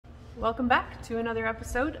welcome back to another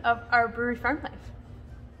episode of our Brewery Farm Life.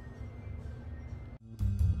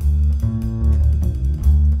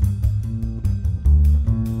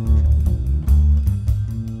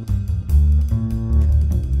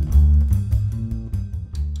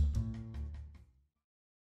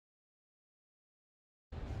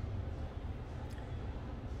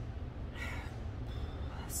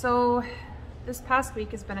 So this past week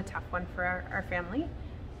has been a tough one for our family.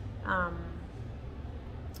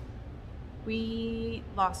 We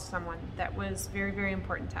lost someone that was very, very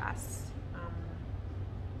important to us.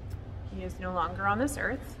 He is no longer on this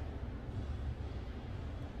earth,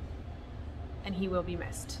 and he will be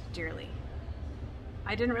missed dearly.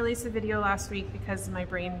 I didn't release a video last week because my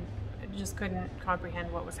brain just couldn't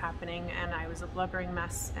comprehend what was happening, and I was a blubbering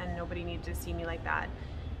mess, and nobody needed to see me like that.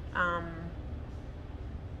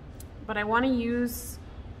 But I want to use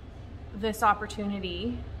this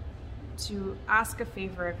opportunity to ask a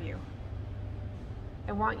favor of you.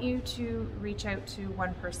 I want you to reach out to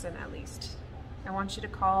one person at least. I want you to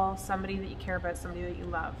call somebody that you care about, somebody that you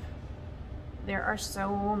love. There are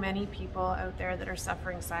so many people out there that are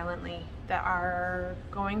suffering silently, that are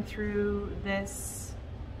going through this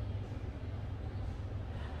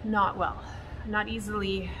not well, not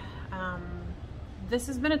easily. This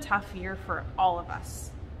has been a tough year for all of us.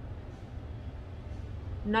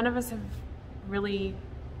 None of us have really,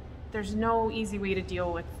 there's no easy way to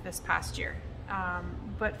deal with this past year.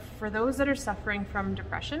 But for those that are suffering from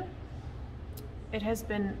depression, it has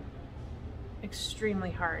been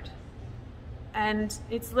extremely hard. And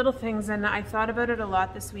it's little things, and I thought about it a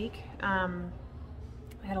lot this week. I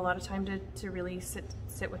had a lot of time to really sit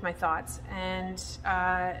with my thoughts, and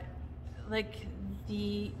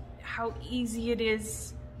how easy it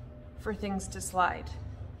is for things to slide.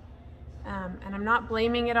 And I'm not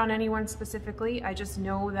blaming it on anyone specifically. I just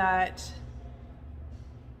know that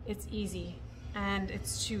it's easy, and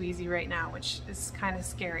it's too easy right now, which is kind of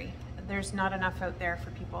scary. There's not enough out there for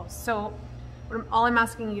people. So all I'm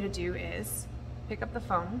asking you to do is pick up the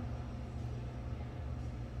phone,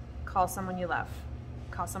 call someone you love,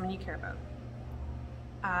 call someone you care about,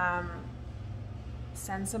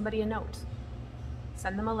 send somebody a note,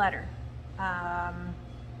 send them a letter,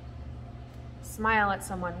 smile at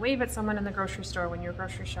someone, wave at someone in the grocery store when you're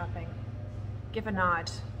grocery shopping, give a nod,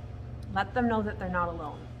 let them know that they're not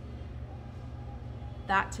alone.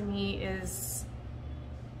 That to me is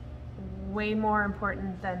way more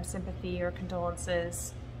important than sympathy or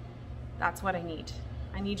condolences. That's what I need.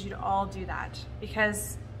 I need you to all do that,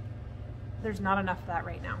 because there's not enough of that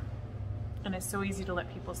right now. And it's so easy to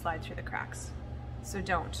let people slide through the cracks. So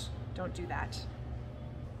don't do that.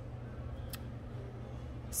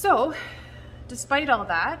 So, despite all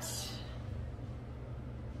that,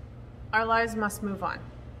 our lives must move on.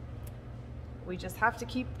 We just have to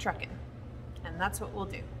keep trucking, and that's what we'll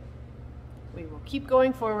do. We will keep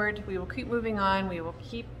going forward, we will keep moving on, we will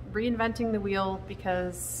keep reinventing the wheel,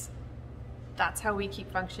 because that's how we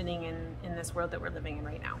keep functioning in this world that we're living in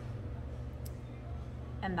right now.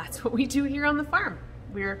 And that's what we do here on the farm.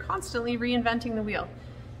 We are constantly reinventing the wheel.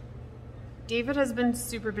 David has been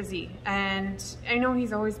super busy, and I know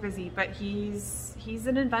he's always busy, but he's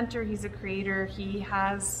an inventor, he's a creator. He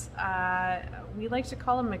has, we like to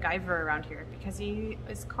call him MacGyver around here, because he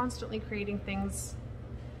is constantly creating things,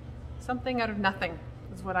 something out of nothing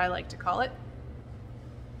is what I like to call it.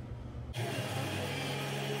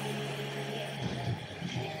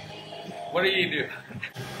 What do you do?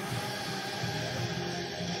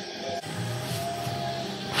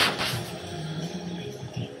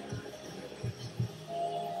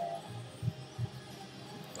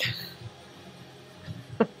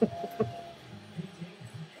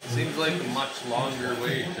 Seems like a much longer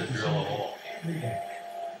way to drill a hole.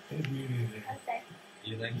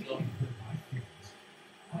 You think so?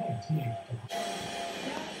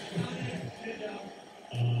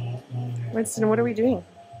 Winston, what are we doing?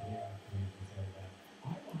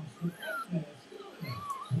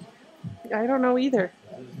 I don't know either.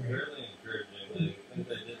 This is really encouraging. I think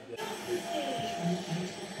I did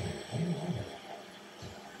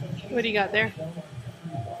that. What do you got there?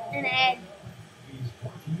 An egg.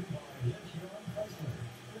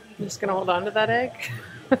 I'm just gonna hold on to that egg.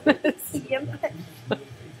 Yep. This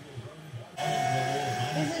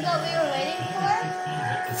is what we were waiting for?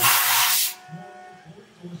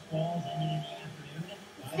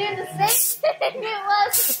 It's doing the same thing it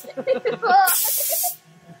was before.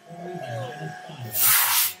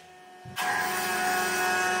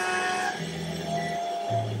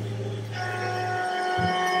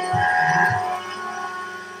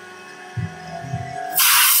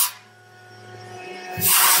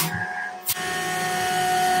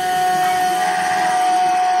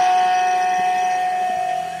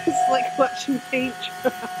 watching paint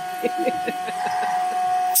dry.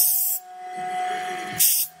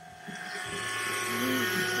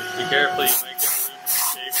 Be careful, you might get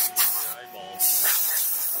shavings in your eyeballs.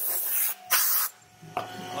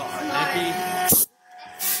 Oh, Nicky.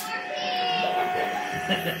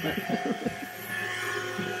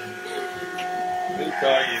 Who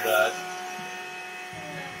taught you that?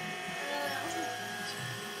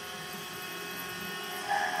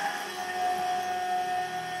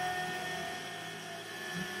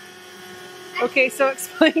 Okay, so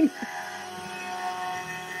explain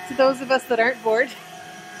to those of us that aren't bored.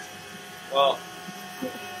 Well,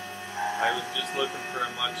 I was just looking for a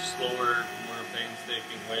much slower, more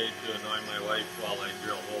painstaking way to annoy my wife while I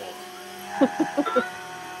drill holes.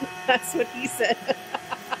 That's what he said.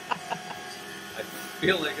 I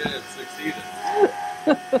feel like I have succeeded.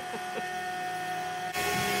 We're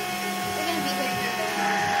gonna be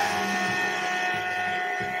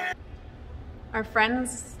here for Our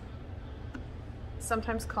friends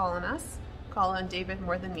sometimes call on David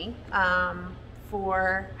more than me,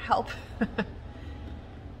 for help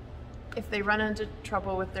if they run into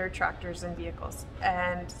trouble with their tractors and vehicles.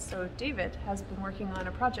 And so David has been working on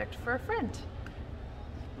a project for a friend.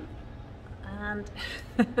 And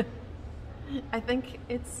I think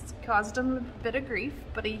it's caused him a bit of grief,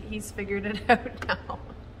 but he's figured it out now.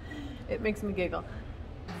 It makes me giggle.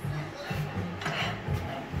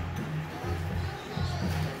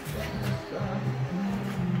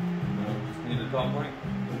 Need a top point?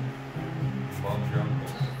 Bob's your uncle.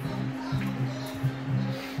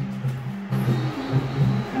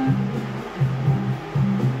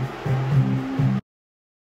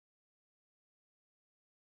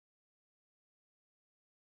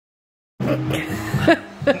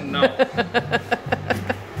 No. Put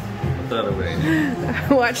that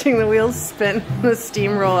away. Watching the wheels spin, the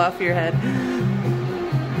steam roll off your head.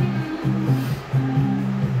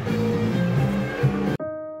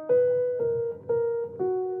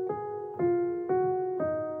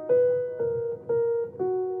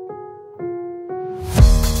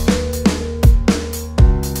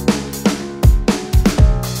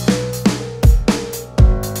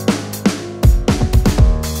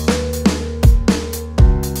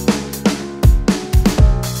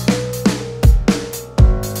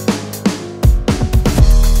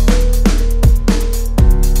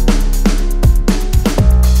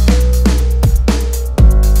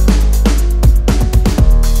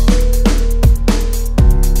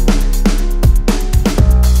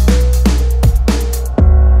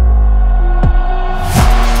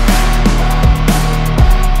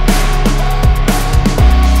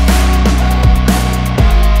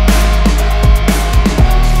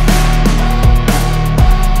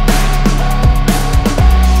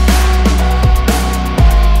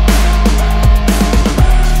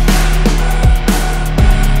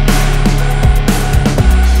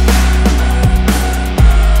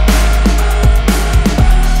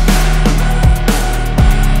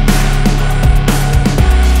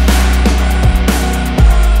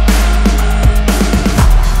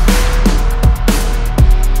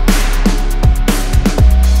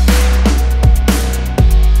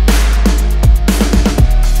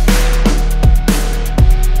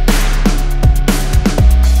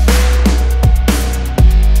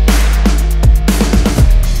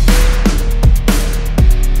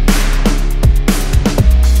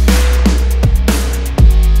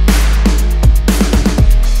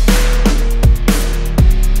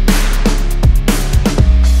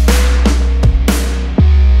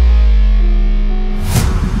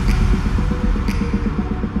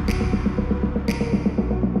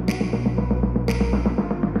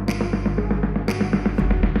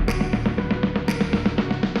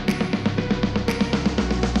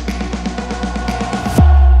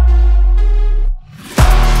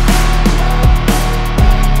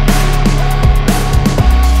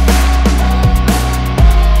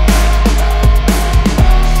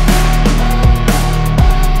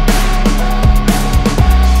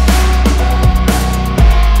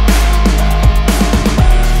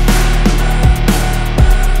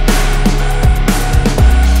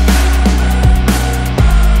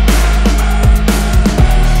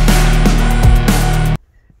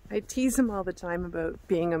 Tease him all the time about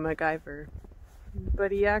being a MacGyver,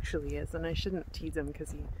 but he actually is, and I shouldn't tease him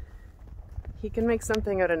because he can make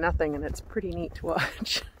something out of nothing, and it's pretty neat to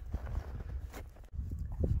watch.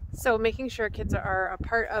 So making sure kids are a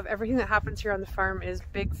part of everything that happens here on the farm is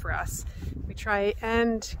big for us. We try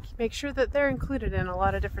and make sure that they're included in a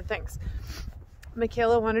lot of different things.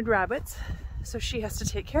 Michaela wanted rabbits, so she has to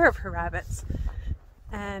take care of her rabbits,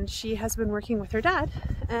 and she has been working with her dad,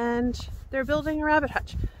 and they're building a rabbit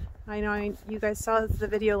hutch. I know you guys saw the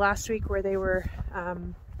video last week where they were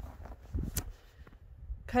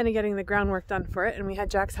kind of getting the groundwork done for it, and we had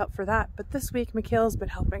Jack's help for that. But this week, Mikhail's been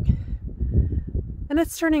helping. And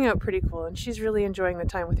it's turning out pretty cool, and she's really enjoying the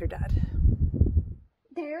time with her dad.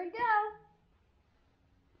 There we go.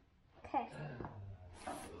 Okay.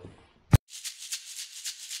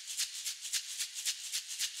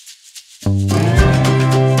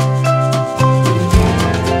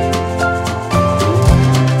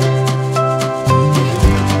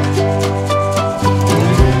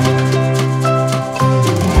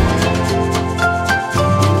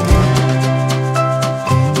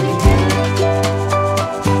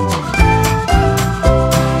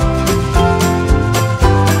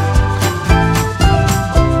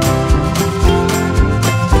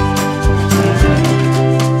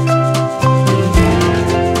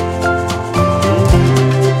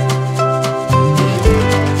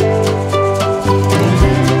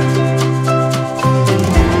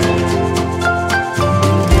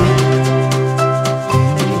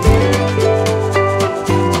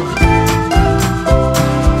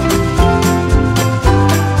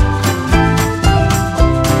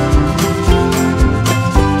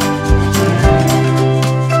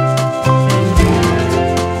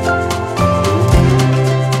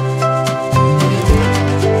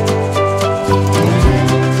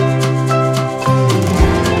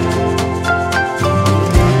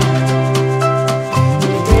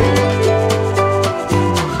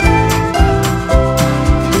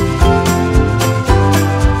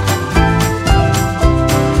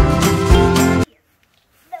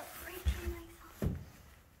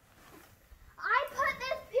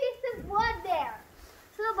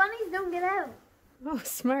 Oh,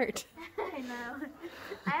 smart. I know.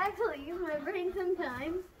 I actually use my brain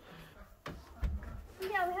sometimes.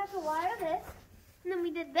 Yeah, we have to wire this. And then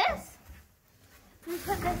we did this. We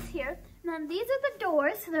put this here. And then these are the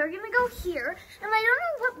doors, so they're going to go here. And I don't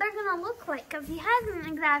know what they're going to look like because he hasn't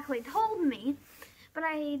exactly told me. But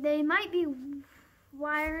they might be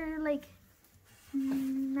wire, like,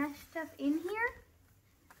 mesh stuff in here.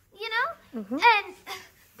 You know? Mm-hmm. And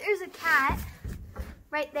there's a cat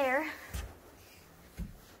right there.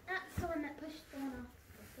 That's the one that pushed the one off.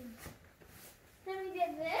 Then we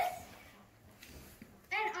did this.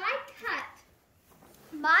 And I cut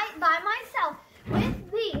by myself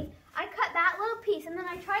with these. I cut that little piece, and then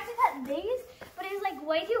I tried to cut these, but it was like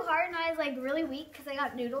way too hard, and I was like really weak because I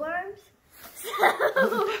got noodle arms. So,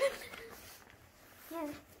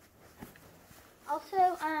 yeah.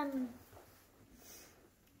 Also,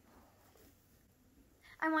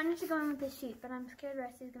 I wanted to go in with the sheet, but I'm scared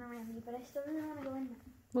Rusty's gonna ram me, but I still didn't want to go in there.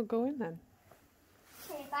 We'll go in then.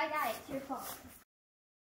 Okay, if I die, it's your fault.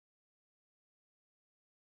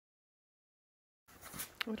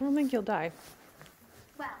 I don't think you'll die.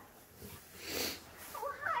 Well.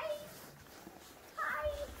 Oh, hi. Hi.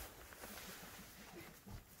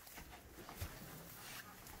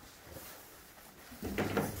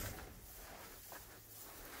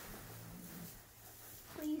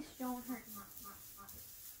 Please don't hurt me.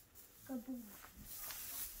 Good boy.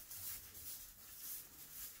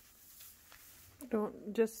 Don't,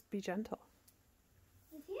 just be gentle.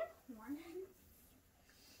 Does he have horns?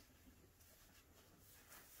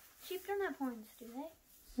 Sheep don't have horns, do they?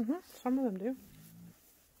 Mm-hmm. Some of them do.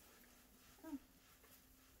 Oh.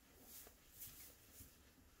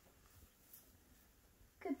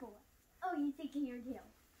 Good boy. Oh, you're taking your tail.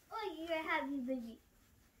 Oh, you're a happy baby.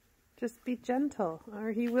 Just be gentle,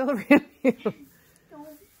 or he will ram you.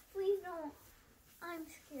 Don't. Please don't. I'm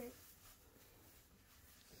scared.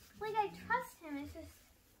 Like, I trust him. It's just...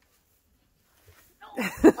 No.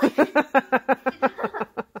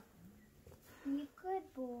 You good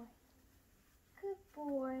boy. Good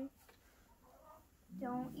boy.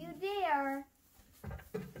 Don't you dare.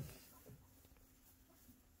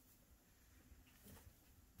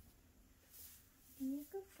 You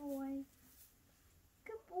good boy.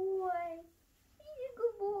 Good boy. You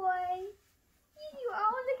good boy. You.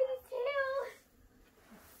 Oh, look at his tail.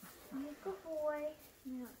 You good boy.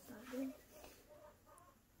 No, it's not good.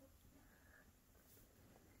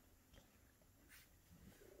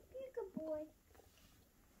 Be a good boy.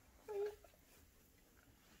 Please.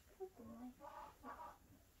 Good boy.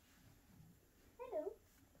 Hello.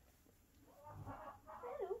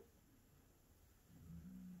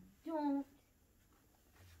 Hello. Don't.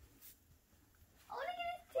 Oh, look at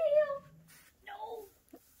his tail. No.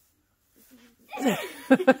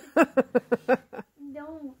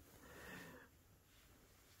 Don't.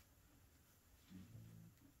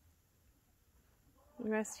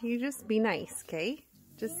 Rusty, you just be nice, okay?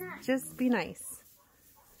 Just be nice.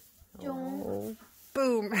 Don't. Oh.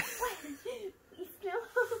 Boom. No.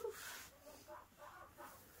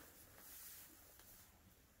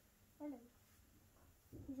 Hello.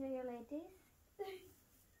 These are your ladies.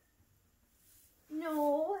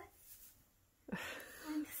 No.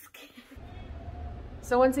 I'm scared.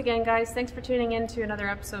 So once again, guys, thanks for tuning in to another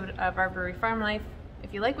episode of our Brewery Farm Life.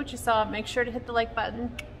 If you like what you saw, make sure to hit the like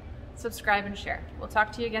button, subscribe, and share. We'll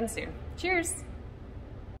talk to you again soon. Cheers!